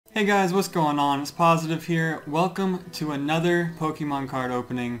Hey guys, what's going on? It's Positive here. Welcome to another Pokemon card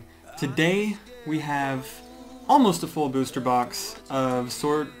opening. Today we have almost a full booster box of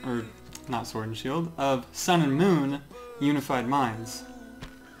Sword and Shield, of Sun and Moon Unified Minds.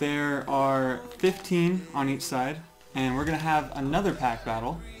 There are 15 on each side, and we're going to have another pack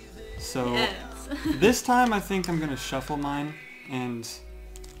battle. So Yes. this time I think I'm going to shuffle mine, and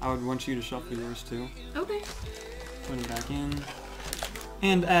I would want you to shuffle yours too. Okay. Put it back in.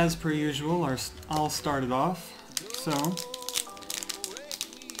 And as per usual, I'll start it off. So,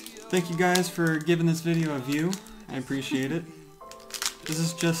 thank you guys for giving this video a view. I appreciate it. This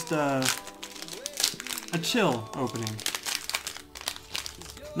is just a chill opening.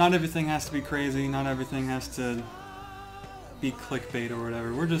 Not everything has to be crazy, not everything has to be clickbait or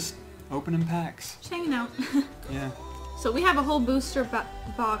whatever. We're just opening packs. Just hanging out. Yeah. So we have a whole booster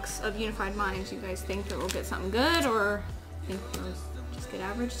box of Unified Minds. You guys think that we'll get something good, or think we'll just get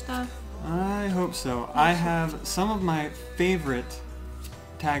average stuff? I hope so. I have some of my favorite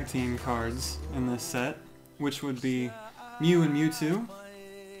tag team cards in this set, which would be Mew and Mewtwo,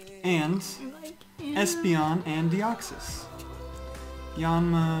 and Espeon and Deoxys.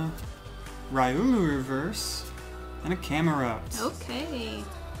 Yanma, Ryumu Reverse, and a Camerupt. Okay.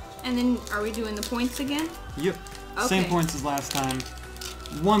 And then, are we doing the points again? Yep. Okay. Same points as last time.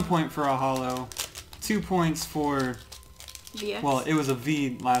 1 point for a holo, 2 points for... VX? Well, it was a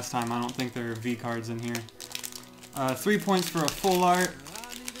V last time. I don't think there are V cards in here. 3 points for a full art,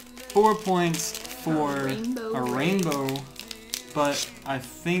 4 points for a rainbow, but I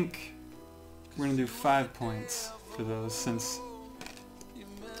think we're gonna do 5 points for those since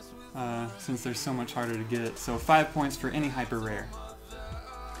they're so much harder to get. So 5 points for any hyper rare.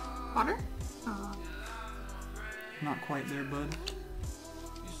 Water? Not quite there, bud.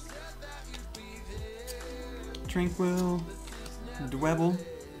 Tranquil, Dwebble,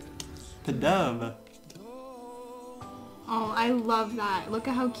 Pidove. Oh, I love that. Look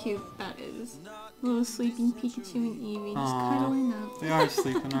at how cute that is. Little sleeping Pikachu and Eevee just Aw, cuddling up. they are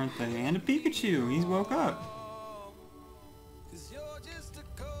sleeping, aren't they? And a Pikachu, he's woke up.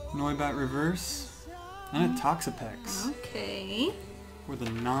 Noibat Reverse, and a Toxapex Okay. for the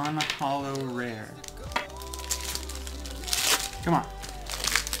non-holo rare. Come on.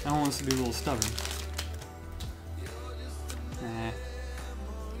 That one wants to be a little stubborn. Nah.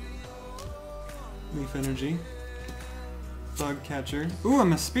 Leaf Energy. Bug Catcher. Ooh,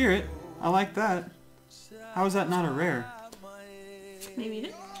 I'm a Spirit. I like that. How is that not a rare? Maybe it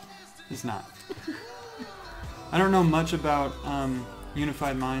is. It's not. I don't know much about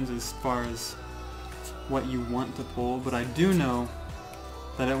Unified Minds as far as what you want to pull, but I do know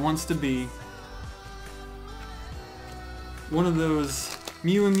that it wants to be one of those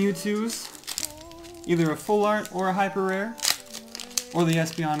Mew and Mewtwo's, either a full art or a hyper rare, or the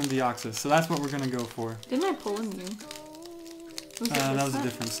Espeon and Deoxys. So that's what we're gonna go for. Didn't I pull a Mew? That was a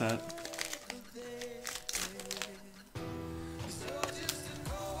different set.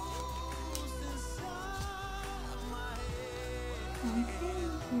 Okay,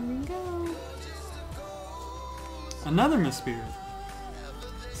 here we go. Another Mispirit.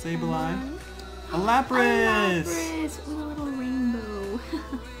 Sableye. A A Lapras! Lapras with a little rainbow.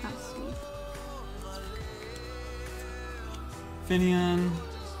 How sweet. Finneon,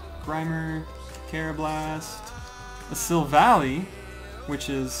 Grimer, Carablast, a Silvally, which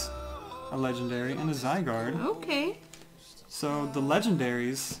is a legendary, and a Zygarde. Okay. So the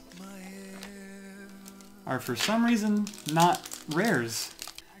legendaries are for some reason not rares.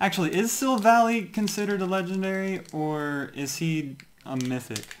 Actually, is Silvally considered a legendary, or is he a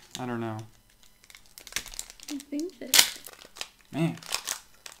mythic? I don't know. I think that... Man.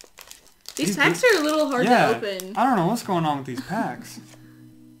 These packs are a little hard to open. I don't know what's going on with these packs.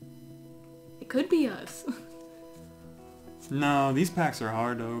 It could be us. No, these packs are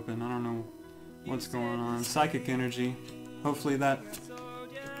hard to open. I don't know what's going on. Psychic Energy. Hopefully that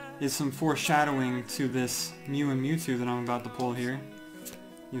is some foreshadowing to this Mew and Mewtwo that I'm about to pull here.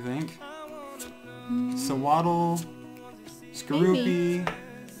 You think? Sawaddle, Skorupi,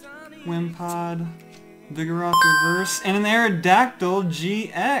 Wimpod, Vigoroth Reverse, and an Aerodactyl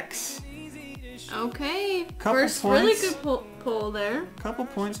GX. Okay. Couple First really points. good pull there. Couple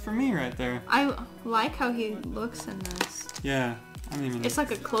points for me right there. I like how he looks in this. Yeah, I don't even... It's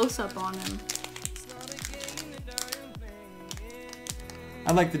like a close-up on him.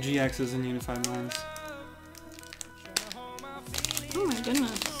 I like the GXs in Unified Minds. Oh my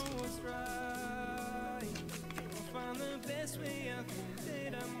goodness.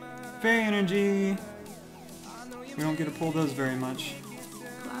 Fairy Energy. We don't get to pull those very much.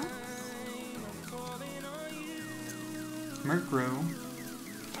 Class. Murkrow,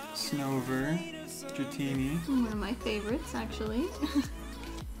 Snover, Dratini. One of my favorites, actually.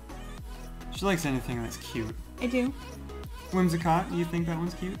 She likes anything that's cute. I do. Whimsicott, you think that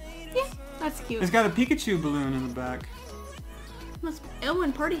one's cute? Yeah, that's cute. It's got a Pikachu balloon in the back. Oh,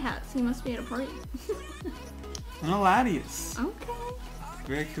 and party hats. He must be at a party. And a Latias. Okay.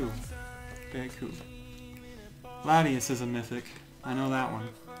 Very cool. Very cool. Latias is a mythic. I know that one.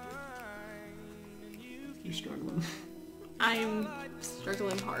 You're struggling. I'm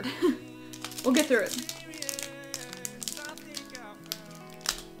struggling hard. We'll get through it.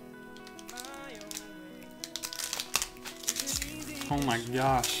 Oh my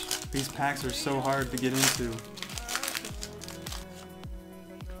gosh. These packs are so hard to get into.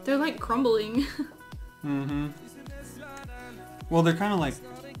 They're like crumbling. Mm-hmm. Well, they're kind of like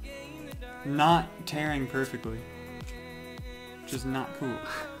not tearing perfectly. Which is not cool.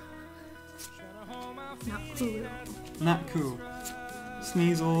 Not cool. Not cool.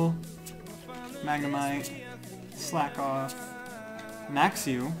 Sneasel, Magnemite, Slack Off,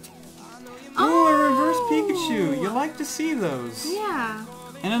 Maxio. Oh, a reverse Pikachu! You like to see those. Yeah.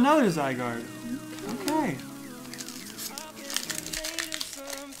 And another Zygarde. Okay.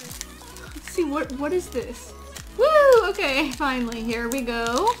 Let's see, what is this? Woo! Okay, finally, here we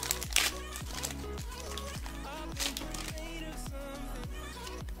go.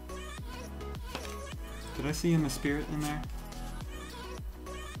 Did I see a Spirit in there?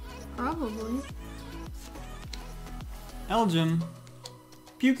 Probably. Elgin.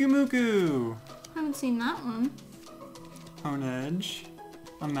 Pyukumuku. Haven't seen that one. Honedge.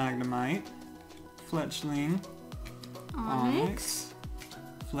 A Magnemite. Fletchling. Onyx.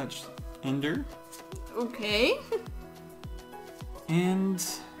 Fletch Ender. Okay. And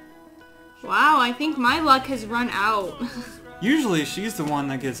Wow, I think my luck has run out. usually she's the one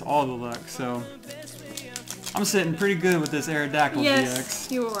that gets all the luck, so I'm sitting pretty good with this Aerodactyl Yes,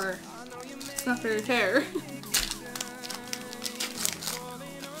 GX. you are. It's not very fair.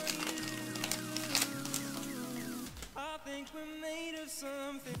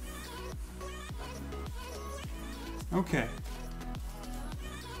 Okay.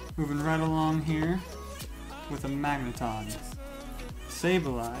 Moving right along here with a Magneton.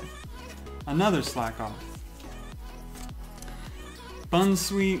 Sableye. Another Slack Off.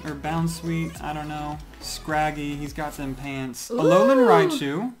 Bunsweet or Bounsweet, I don't know. Scraggy, he's got them pants. Ooh. Alolan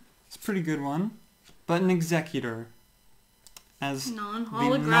Raichu. It's a pretty good one. But an Executor. As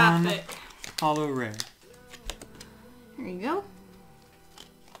Non-holographic. Holo Rare. There you go.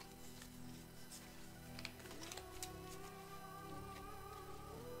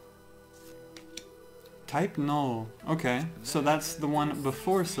 Type Null. Okay, so that's the one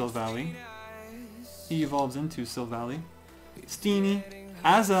before Silvally. He evolves into Silvally. Steenie,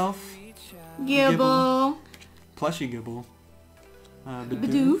 Azelf, Gibble. Plushy Gibble,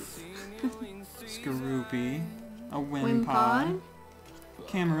 Bidoof. Skorupi, a Wimpod. Wimpod,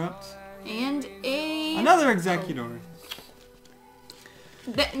 Camerupt, And a... another Executor.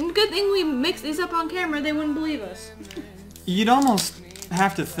 Good thing we mixed these up on camera, they wouldn't believe us. You'd almost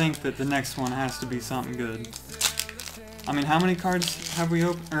have to think that the next one has to be something good. I mean, how many cards have we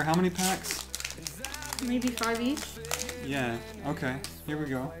opened, or how many packs? Maybe 5 each? Yeah, okay, here we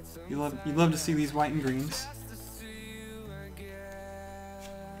go. You love to see these white and greens.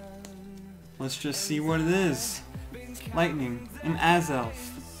 Let's just see what it is. Lightning, an Azelf.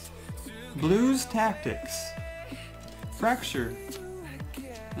 Blues Tactics. Fracture,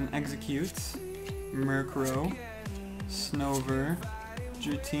 an Execute. Murkrow. Snover.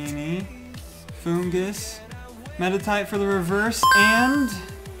 Dratini. Fungus. Meditite for the reverse, and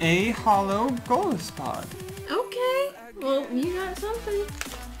a Holo Golispod. Okay, well, you got something.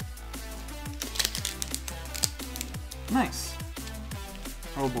 Nice.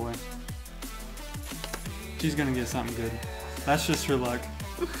 Oh boy. She's gonna get something good. That's just her luck.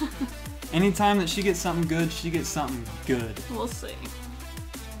 Anytime that she gets something good, she gets something good. We'll see.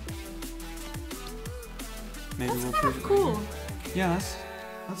 Maybe That's we'll kind prove of it cool. later. Yeah,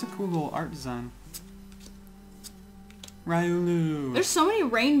 that's a cool little art design. Ryulu. There's so many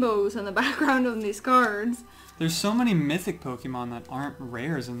rainbows in the background of these cards. There's so many mythic Pokemon that aren't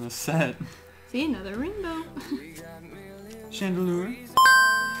rares in this set. See, another rainbow. Chandelure.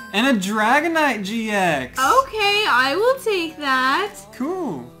 And a Dragonite GX! Okay, I will take that.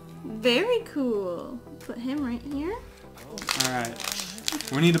 Cool. Very cool. Put him right here. Alright.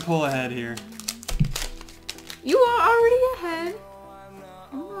 We need to pull ahead here. You are already ahead.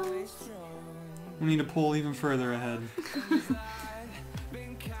 Come on. We need to pull even further ahead.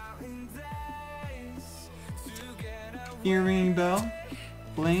 Earring Bell.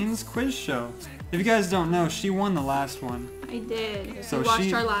 Blaine's Quiz Show. If you guys don't know, she won the last one. I did. So We watched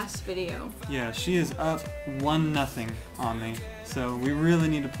she- our last video. Yeah, she is up 1-0 on me. So we really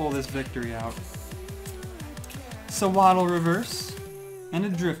need to pull this victory out. Sawaddle reverse and a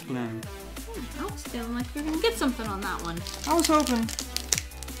Drifblim. I was feeling like you're gonna get something on that one. I was hoping.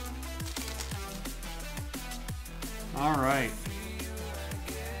 Alright.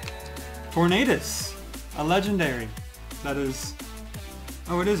 Tornadus. A legendary. That is...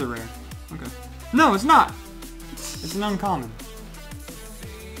 Oh, it is a rare. Okay. No, it's not! It's an uncommon.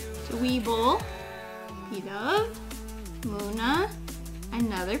 Weeble, Pidove, Luna,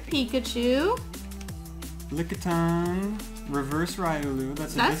 another Pikachu. Lickitung. Reverse Riolu.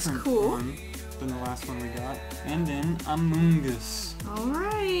 That's a That's different cool. one than the last one we got. And then Amoonguss.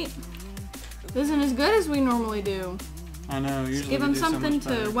 Alright. This isn't as good as we normally do. I know, usually Give we him do so something much to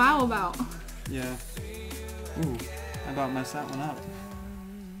better. wow about. Yeah. Ooh, I about messed that one up.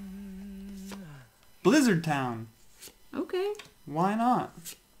 Blizzard Town. Okay. Why not?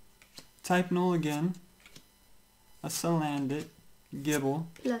 Type Null again. A Salandit. Gibble.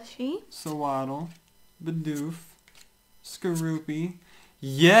 Plushy. Sawaddle. Bidoof. Skorupi.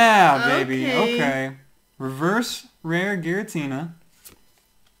 Yeah, baby. Okay. Okay. Reverse Rare Giratina.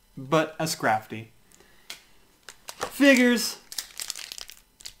 But a Scrafty. Figures.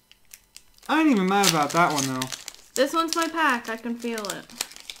 I ain't even mad about that one though. This one's my pack. I can feel it.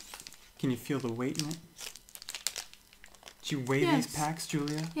 Can you feel the weight in it? Did you weigh Yes. these packs,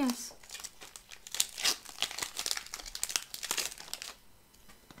 Julia? Yes.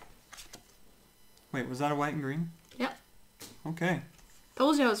 Wait, was that a white and green? Yep. Okay.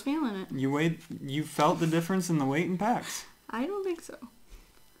 Told you I was feeling it. You felt the difference in the weight in packs. I don't think so.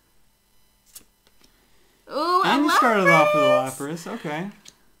 Oh, And you started off with a Lapras! Lapras. Okay.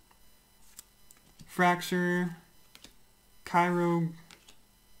 Fracture. Cryo.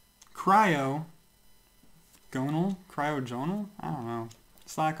 Gonal? Cryogonal? I don't know.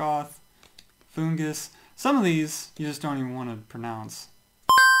 Slackoth. Fungus. Some of these you just don't even want to pronounce.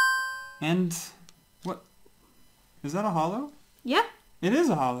 And what? Is that a hollow? Yeah. It is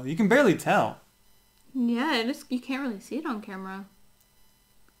a hollow. You can barely tell. Yeah, it is. You can't really see it on camera.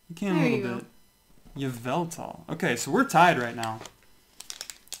 You can There a you little go. bit. Yveltal. Okay, so we're tied right now.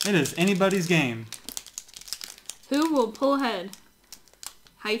 It is anybody's game. Who will pull ahead?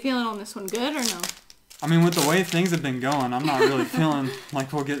 How you feeling on this one? Good or no? I mean, with the way things have been going, I'm not really feeling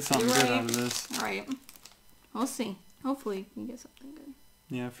like we'll get something You're good right. out of this. Alright. We'll see. Hopefully we can get something good.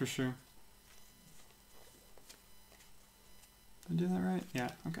 Yeah, for sure. Did I do that right? Yeah,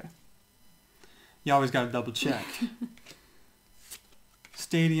 okay. You always gotta double check.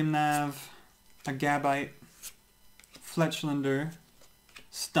 Stadium Nav, a Gabite, Fletchlander,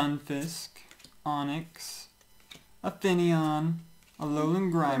 Stunfisk, Onyx, a Finneon, a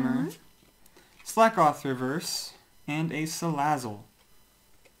Alolan Grimer, Slackoth Reverse, and a Salazzle.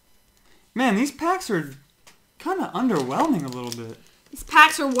 Man, these packs are kind of underwhelming a little bit. These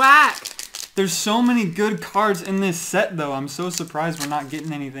packs are whack. There's so many good cards in this set, though. I'm so surprised we're not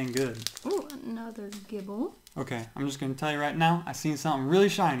getting anything good. Oh, another Gibble. Okay, I'm just going to tell you right now, I seen something really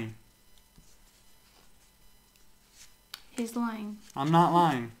shiny. He's lying. I'm not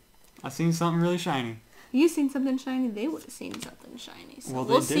lying. I seen something really shiny. You seen something shiny, they would have seen something shiny. So Well,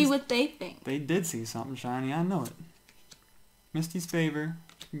 they we'll see did. what they think. They did see something shiny, I know it. Misty's Favor,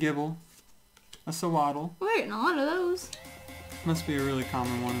 Gibble, a Sawaddle. We're getting a lot of those. Must be a really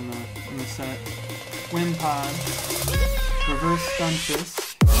common one in the set. Wimpod, Reverse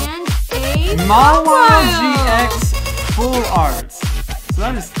Stunfisk, And a Mawile Mawile. GX Full Art. So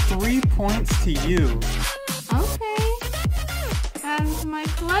that is 3 points to you. Okay. Add them to my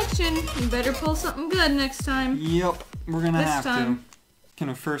collection. You better pull something good next time. Yep, we're gonna This have time. to. Can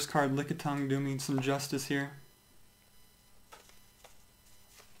a first card Lickitung do me some justice here?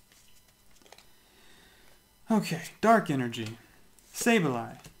 Okay, Dark Energy,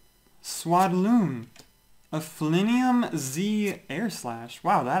 Sableye, Swadloon, a Flinium Z Air Slash.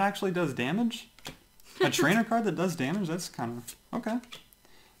 Wow, that actually does damage? A trainer card that does damage? That's kind of... Okay.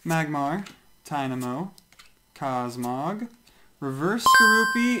 Magmar, Tynamo, Cosmog, Reverse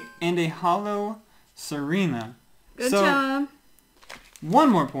Skorupi, and a Hollow Serena. Good So, job. one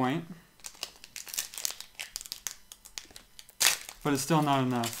more point. But it's still not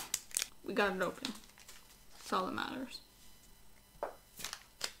enough. We got it open. That's all that matters.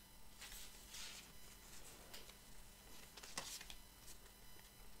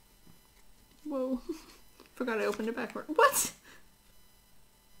 Whoa. Forgot I opened it backward. What?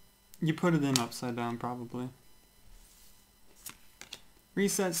 You put it in upside down, probably.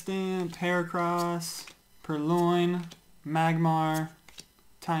 Reset Stamp, Heracross, Purloin, Magmar,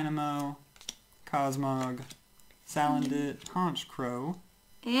 Tynamo, Cosmog, Salandit, Honchkrow.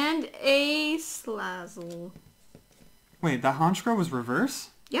 And a Slazzle. Wait, that Honchkrow was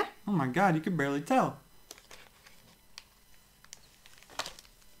reverse? Yeah. Oh my god, you could barely tell.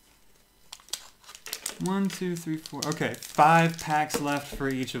 One, two, three, four. Okay, 5 packs left for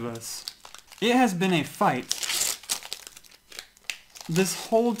each of us. It has been a fight this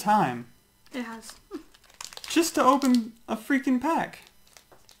whole time It has. just to open a freaking pack.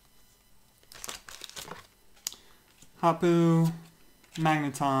 Hapu,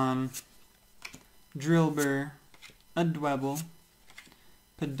 Magneton, Drillbur, a Dwebble,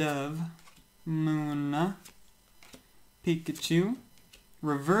 Pidove, Munna, Pikachu,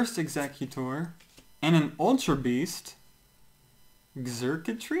 Reverse Executor, and an Ultra Beast.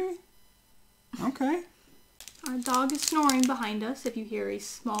 Xurkitree? Okay. Our dog is snoring behind us. If you hear a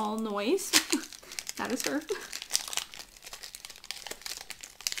small noise, that is her.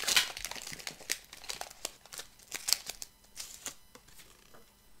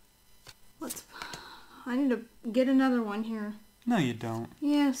 I need to get another one here. No, you don't.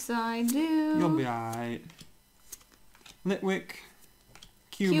 Yes, I do. You'll be alright. Litwick,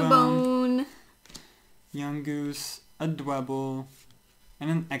 Cubone, Cubone. Young Goose, a Dwebble, and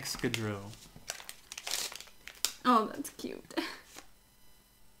an Excadrill. Oh, that's cute.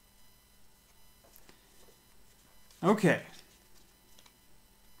 Okay.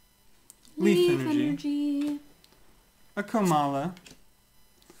 Leaf Energy. A Komala,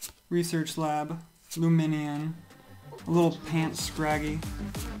 Research Lab, Luminion, a little Pants Scraggy.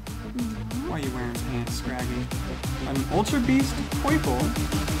 Why are you wearing pants, Scraggy? An Ultra Beast, Poipole,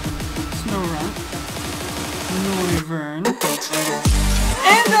 Snorunt, Noivern,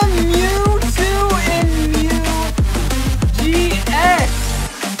 and a Mewtwo and Mew GX!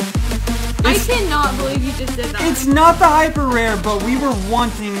 I cannot believe you just did that. It's not the hyper rare, but we were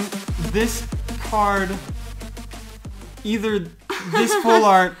wanting this card, either this full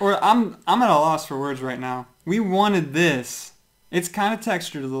art, or I'm at a loss for words right now. We wanted this. It's kind of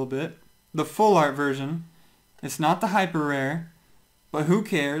textured a little bit. The full art version. It's not the hyper rare, but who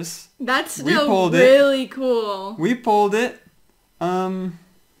cares? That's We still pulled it. really cool. We pulled it. We're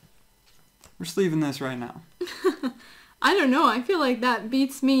sleeving this right now. I don't know. I feel like that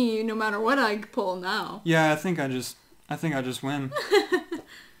beats me no matter what I pull now. Yeah, I think I just win.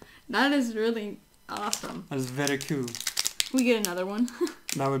 That is really awesome. That is very cool. We get another one.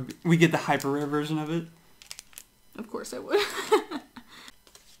 That would be, we get the hyper rare version of it. Of course I would.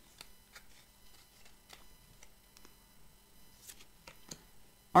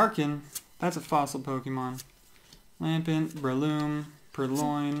 Arkin, that's a fossil Pokemon. Lampent, Breloom,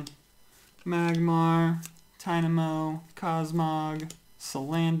 Purloin, Magmar, Tynamo, Cosmog,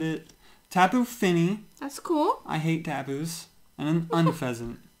 Salandit, Tapu Fini. That's cool. I hate Tapus. And an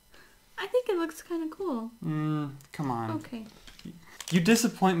Unpheasant. I think it looks kind of cool. Come on. Okay. You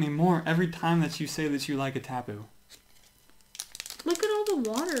disappoint me more every time that you say that you like a Tapu. Look at all the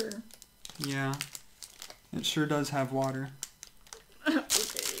water. Yeah. It sure does have water. Okay.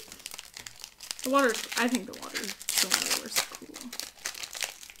 The water, I think the water is cool.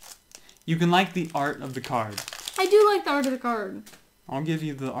 You can like the art of the card. I do like the art of the card. I'll give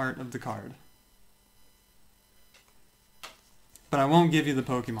you the art of the card. But I won't give you the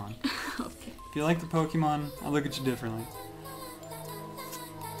Pokemon. Okay. If you like the Pokemon, I'll look at you differently.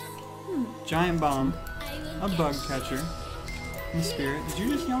 Giant Bomb, a Bug Catcher, and Spirit. Did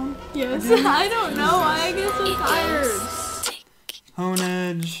you just yawn? Yes. I don't know. I get so tired.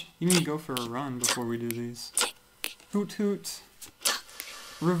 Honedge. You need to go for a run before we do these. Hoot Hoot.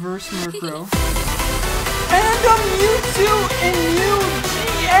 Reverse Murkrow. And a Mewtwo and Mew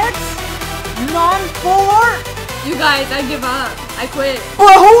GX! Non-full art! You guys, I give up. I quit.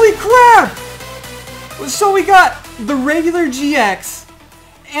 But holy crap! So we got the regular GX,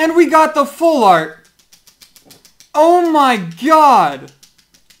 and we got the full art. Oh my god!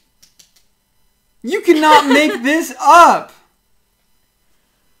 You cannot make this up!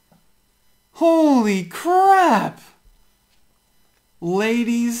 Holy crap!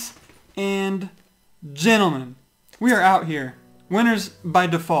 Ladies and gentlemen, we are out here. Winners by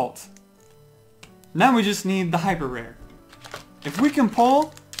default. Now we just need the hyper rare. If we can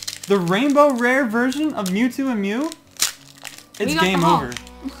pull the rainbow rare version of Mewtwo and Mew, it's game over.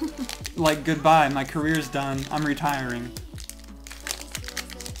 Like, goodbye, my career's done, I'm retiring.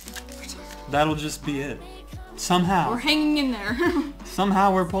 That'll just be it. Somehow. We're hanging in there.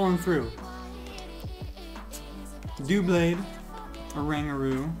 Somehow we're pulling through. Doublade, a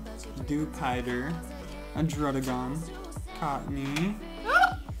Rangaroo, Dewpider, a Druddigon, Cottony,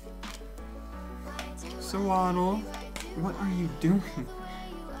 Sawaddle, what are you doing?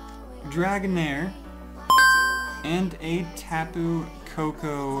 Dragonair, and a Tapu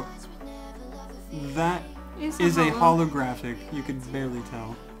Koko. That It's is a hollow. holographic. You could barely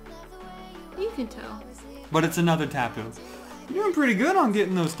tell. You can tell. But it's another Tapu. You're doing pretty good on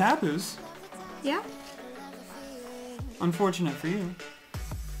getting those Tapus. Yeah? Unfortunate for you.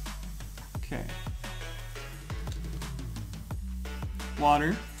 Okay.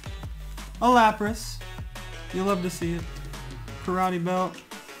 Water. A Lapras. You'll love to see it. Karate Belt.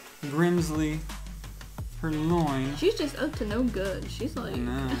 Grimsley. Purloin. She's just up to no good. She's like...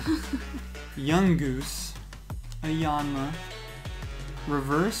 No. Young Goose. A Yanma.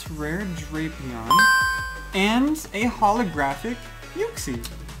 Reverse Rare Drapion. And a holographic Uxie.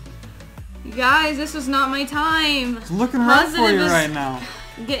 You guys, this was not my time. It's looking rough for Positive you is- right now.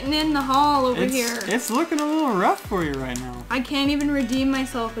 Getting in the hall over here. It's looking a little rough for you right now. I can't even redeem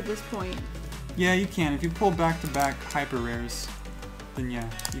myself at this point. Yeah, you can. If you pull back-to-back hyper rares, then yeah,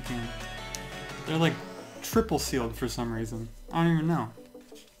 you can. They're like triple sealed for some reason. I don't even know.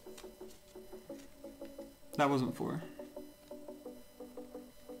 That wasn't for.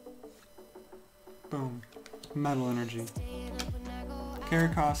 Boom. Metal Energy.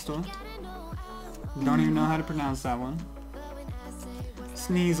 Caracostal. Don't even know how to pronounce that one.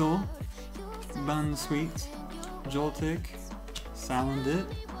 Sneasel. Bunsweet. Joltik. Salandit.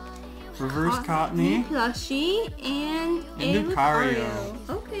 Reverse Cottony. Plushie and And Lucario.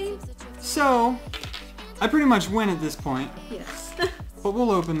 Okay. So, I pretty much win at this point, Yes. but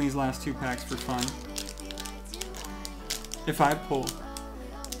we'll open these last two packs for fun. If I pull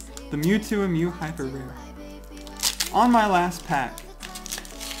the Mewtwo and Mew Hyper Rare on my last pack,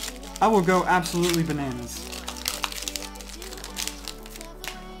 I will go absolutely bananas.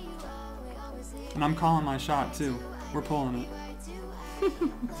 And I'm calling my shot too. We're pulling it.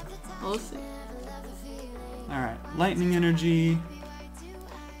 We'll see. Alright, Lightning Energy,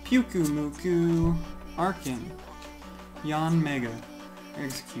 Pyukumuku, Arkin, Yanmega,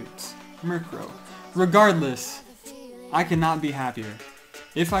 Executes, Murkrow. Regardless, I cannot be happier.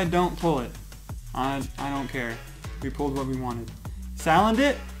 If I don't pull it, I don't care. We pulled what we wanted.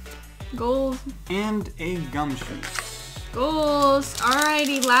 Salandit Goals. and a Gumshoe. Goals.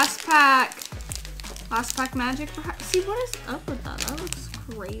 Alrighty, last pack. Last pack magic perhaps. See, what is up with that? That looks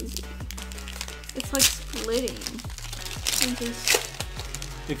crazy. It's like splitting. And just...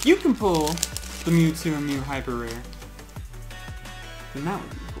 If you can pull the Mewtwo and Mew Hyper Rare, then that would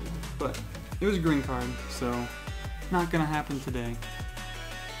be cool. But it was a green card, so not gonna happen today.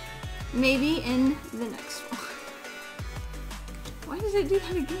 Maybe in the next one. Why does it do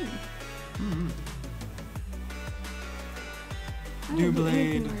that again? I don't think Doublade,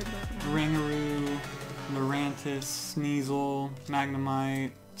 anything weird about that. Ringaroo, Lurantis, Sneasel,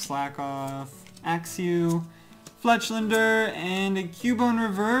 Magnemite, Slackoff, Axew, Fletchlander, and a Cubone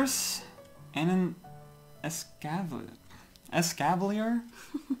Reverse, and an Escavalier? Escavalier?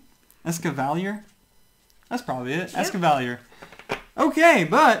 That's probably it. Yep. Escavalier. Okay,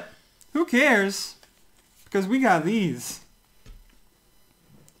 but who cares? Because we got these.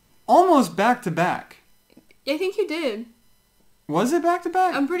 Almost back to back. I think you did. Was it back to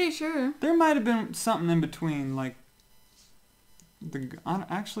back? I'm pretty sure. There might have been something in between, like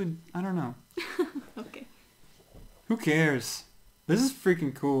actually, I don't know. Okay. Who cares? This is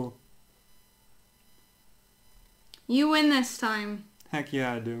freaking cool. You win this time. Heck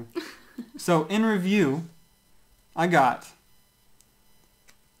yeah, I do. So in review, I got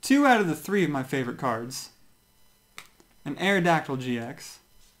 2 out of the 3 of my favorite cards, an Aerodactyl GX,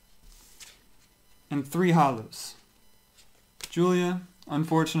 and 3 holos. Julia,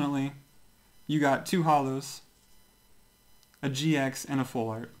 unfortunately, you got 2 holos, a GX, and a full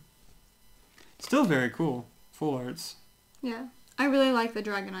art. Still very cool. Full arts. Yeah. I really like the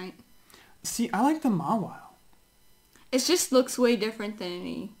Dragonite. See, I like the Mawile. It just looks way different than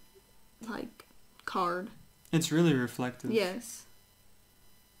any, like, card. It's really reflective. Yes.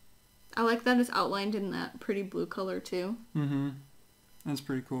 I like that it's outlined in that pretty blue color, too. Mm-hmm. That's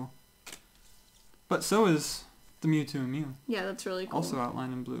pretty cool. But so is the Mewtwo and Mew. Yeah, that's really cool. Also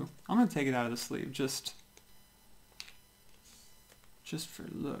outlined in blue. I'm going to take it out of the sleeve, just for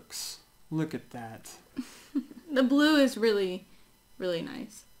looks. Look at that. The blue is really, really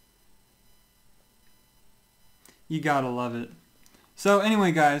nice. You gotta love it. So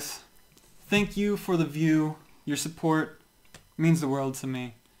anyway, guys, thank you for the view. Your support means the world to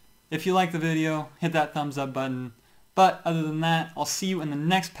me. If you like the video, hit that thumbs up button. But other than that, I'll see you in the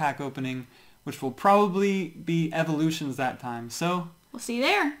next pack opening, which will probably be evolutions that time. So We'll see you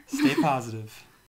there. stay positive.